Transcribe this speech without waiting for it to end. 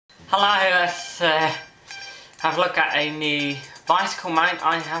Hello, let's have a look at a new bicycle mount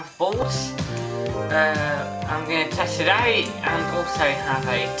I have bought. I'm going to test it out and also have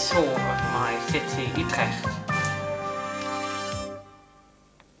a tour of my city, Utrecht.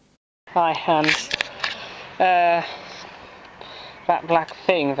 Right, and that black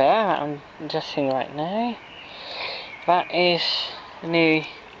thing there that I'm adjusting right now, that is the new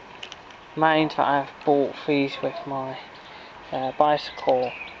mount that I've bought for use with my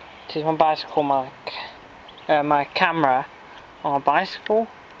bicycle. This is my bicycle, my camera on a bicycle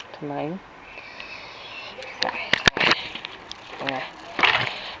to mount. Okay. Yeah.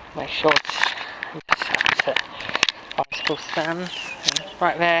 Make sure it's a bicycle stand. And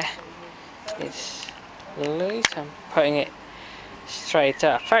right there is loose. I'm putting it straight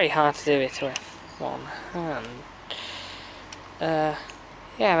up. Very hard to do it with one hand. Yeah,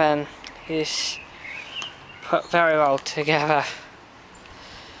 then it's put very well together.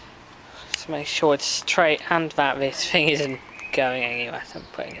 To make sure it's straight and that this thing isn't going anywhere. So I'm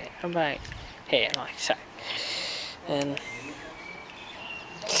putting it about here, like so. And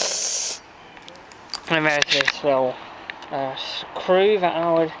there's this little screw that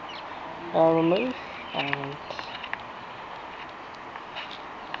I would remove. And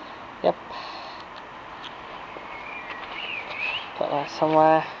yep, put that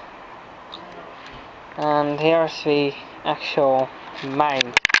somewhere. And here's the actual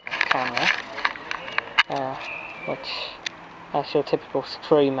mount camera, which that's your typical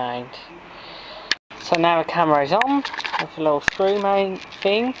screw mount. So now the camera is on with a little screw mount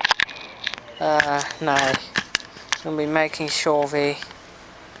thing. Now I'm going to be making sure the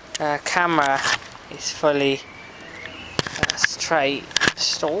camera is fully straight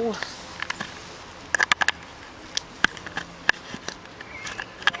installed.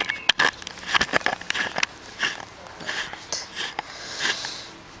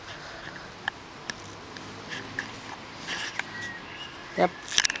 Yep.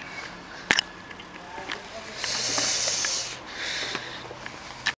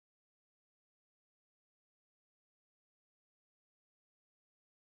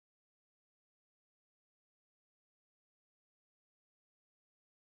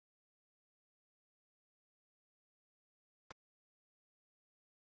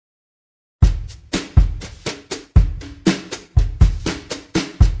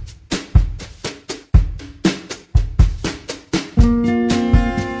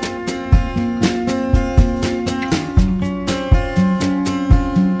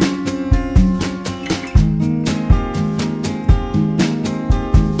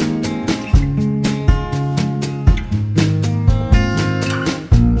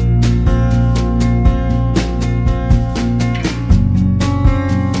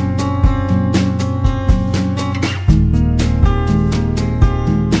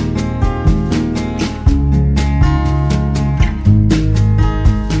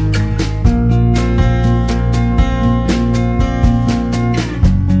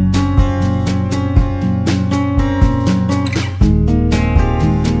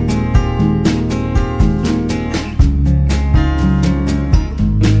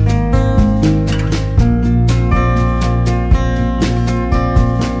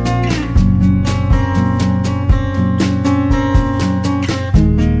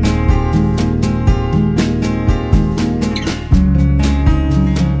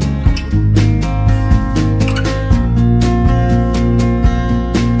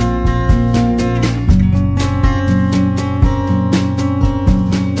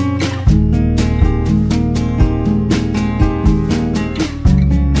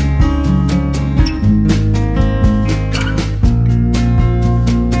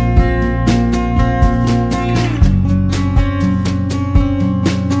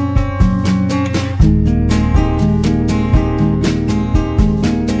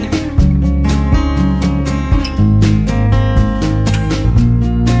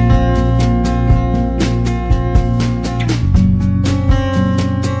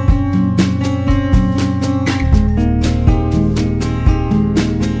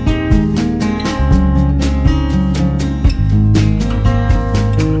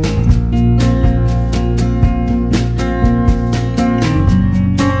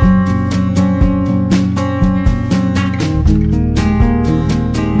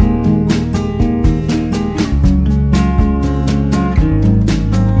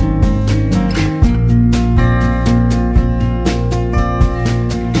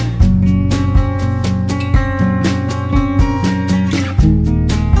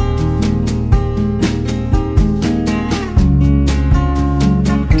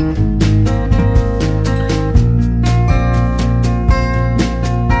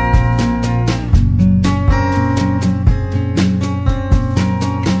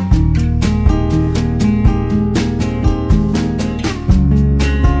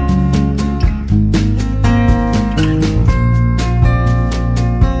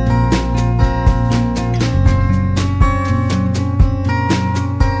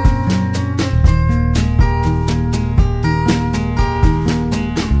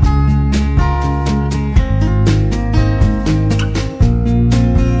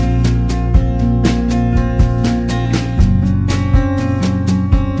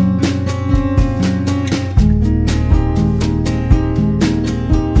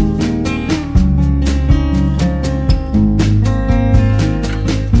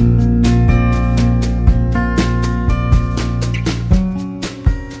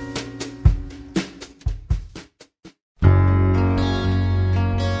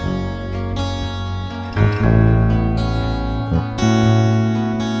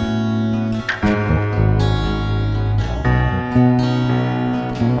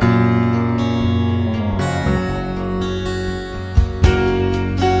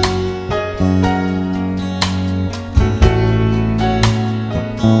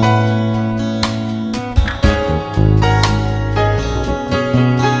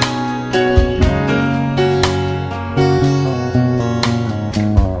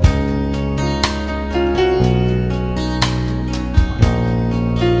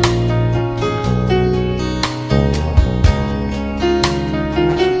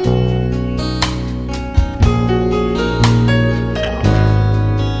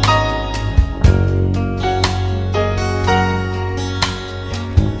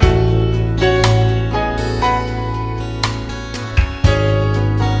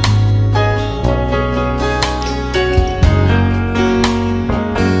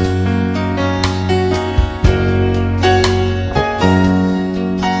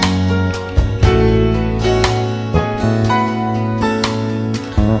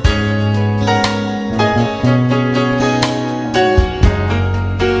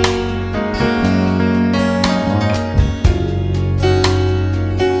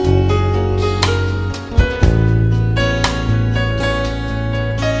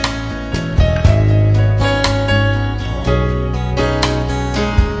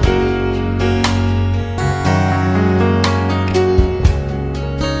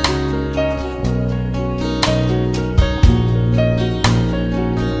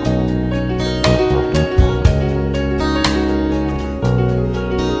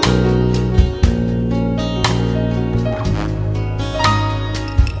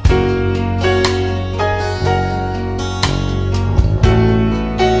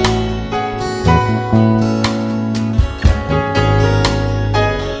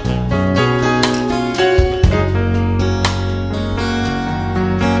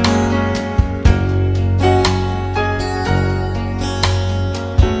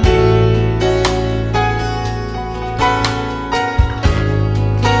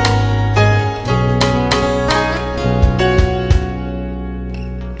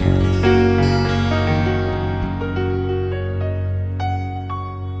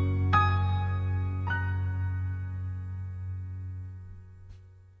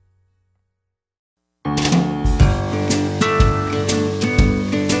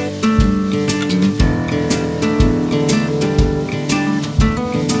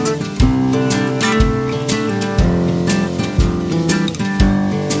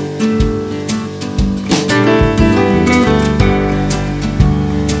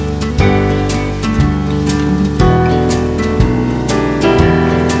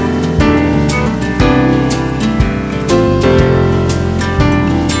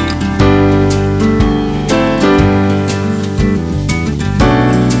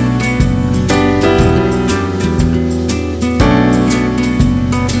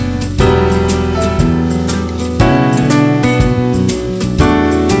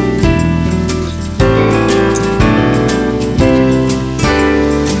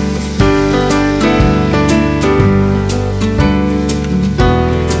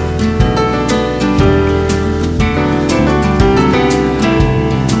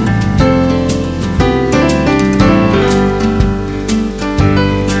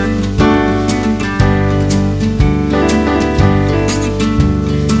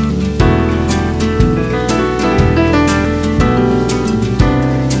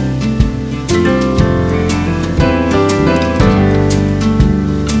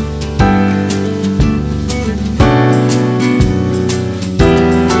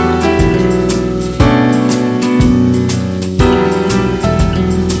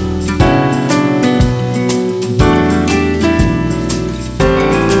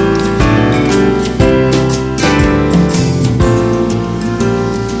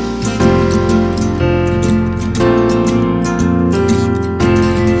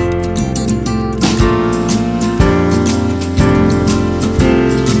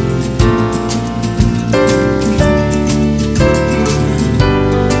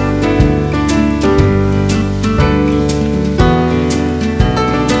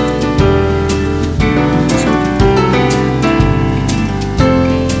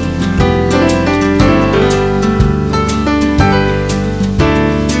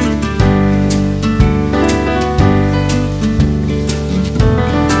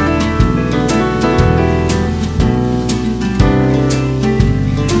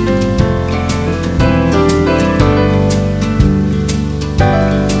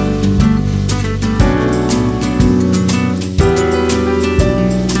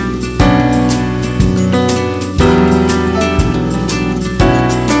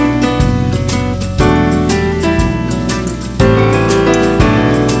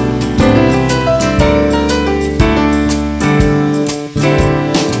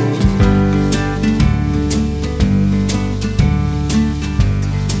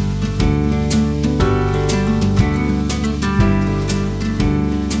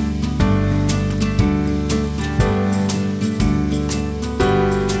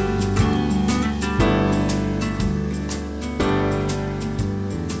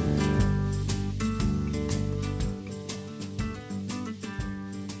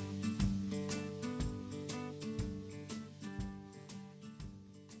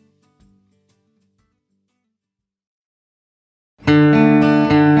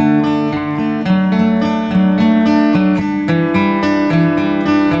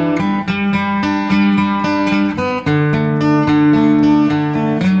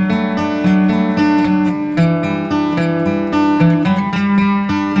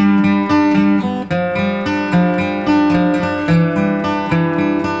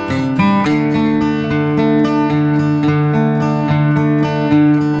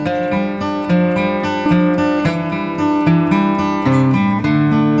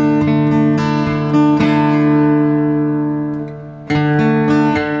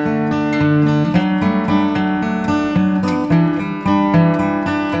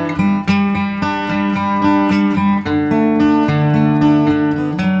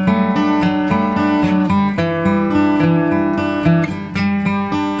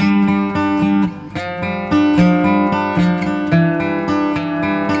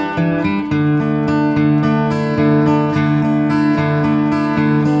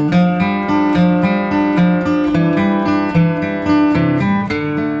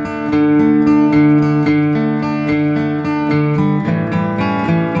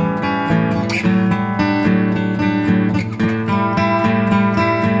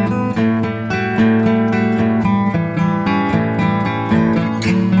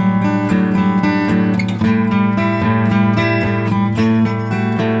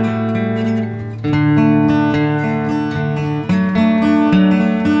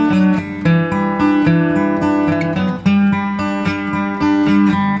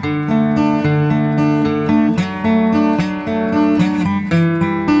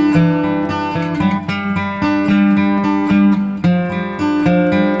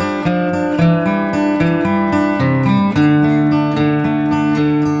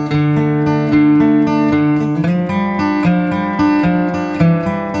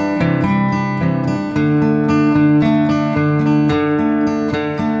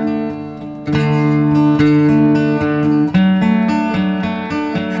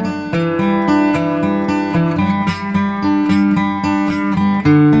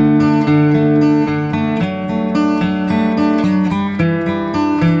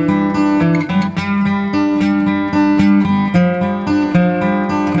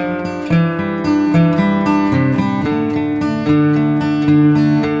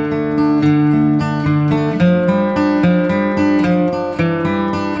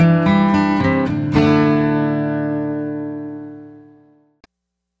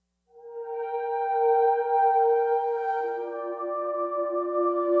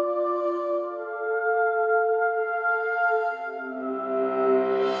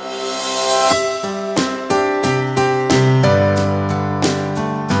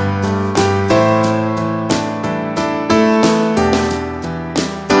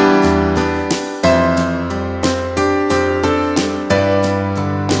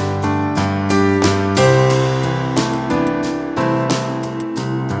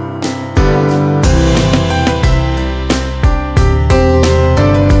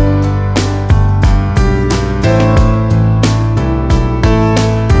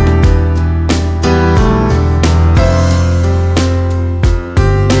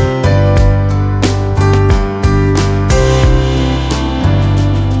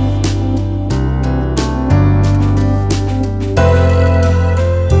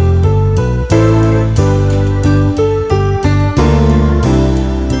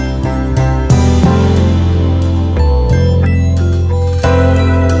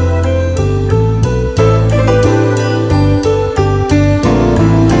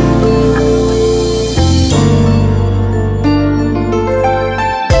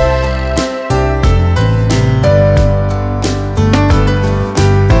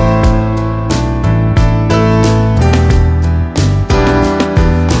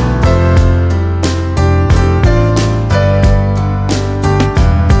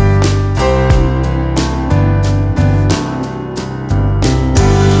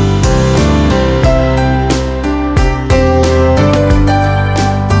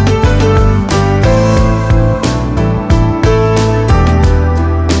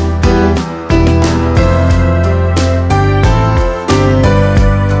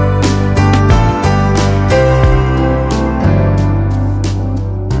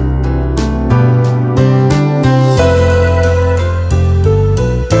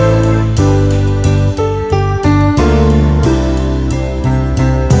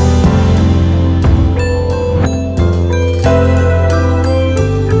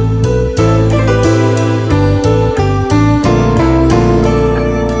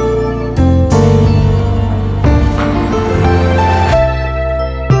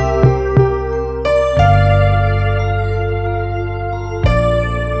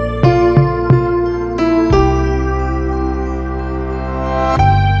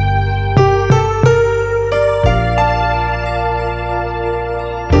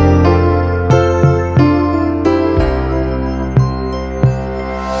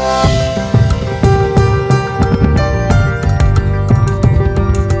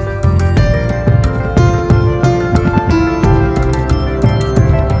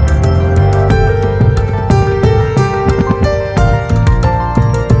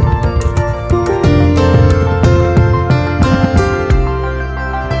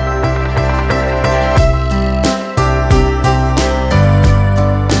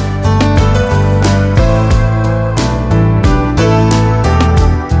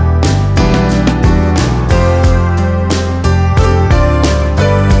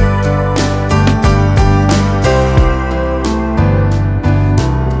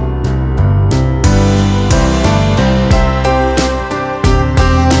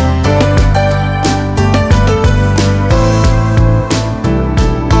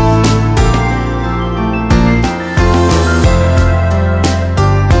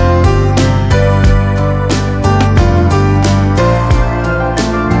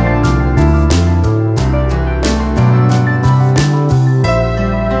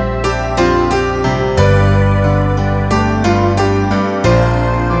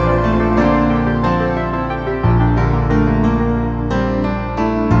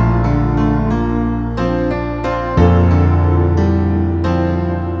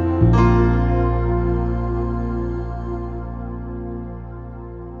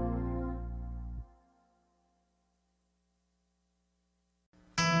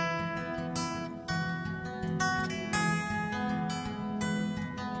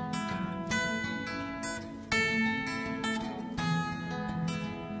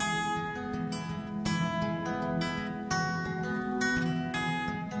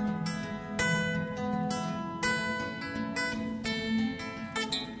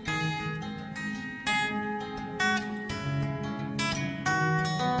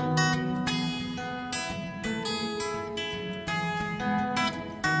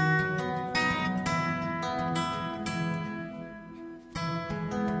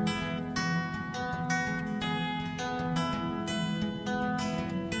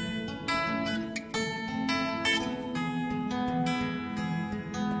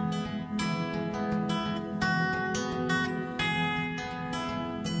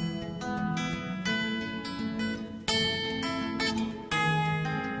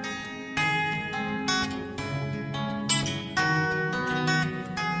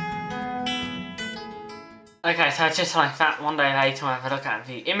 Okay, so just like that, one day later when I have a look at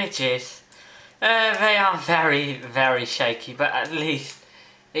the images, they are very, very shaky, but at least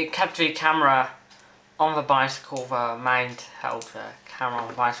it kept the camera on the bicycle, the mount held the camera on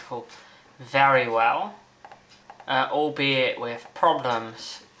the bicycle very well, albeit with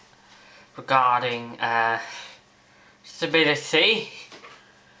problems regarding stability.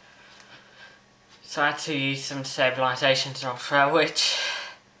 So I had to use some stabilisation software, which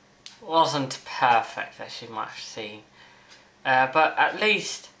wasn't perfect, as you might have seen. But at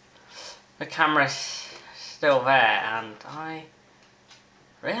least the camera's still there, and I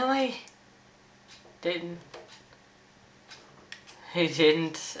really didn't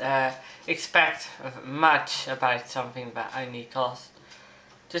expect much about something that only cost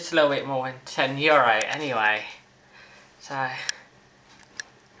just a little bit more than €10 anyway. So I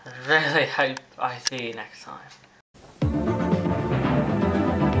really hope I see you next time.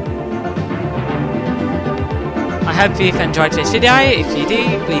 I hope you've enjoyed this video. If you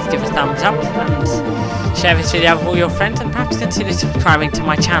do, please give us a thumbs up and share this video with all your friends, and perhaps consider subscribing to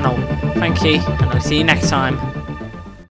my channel. Thank you, and I'll see you next time.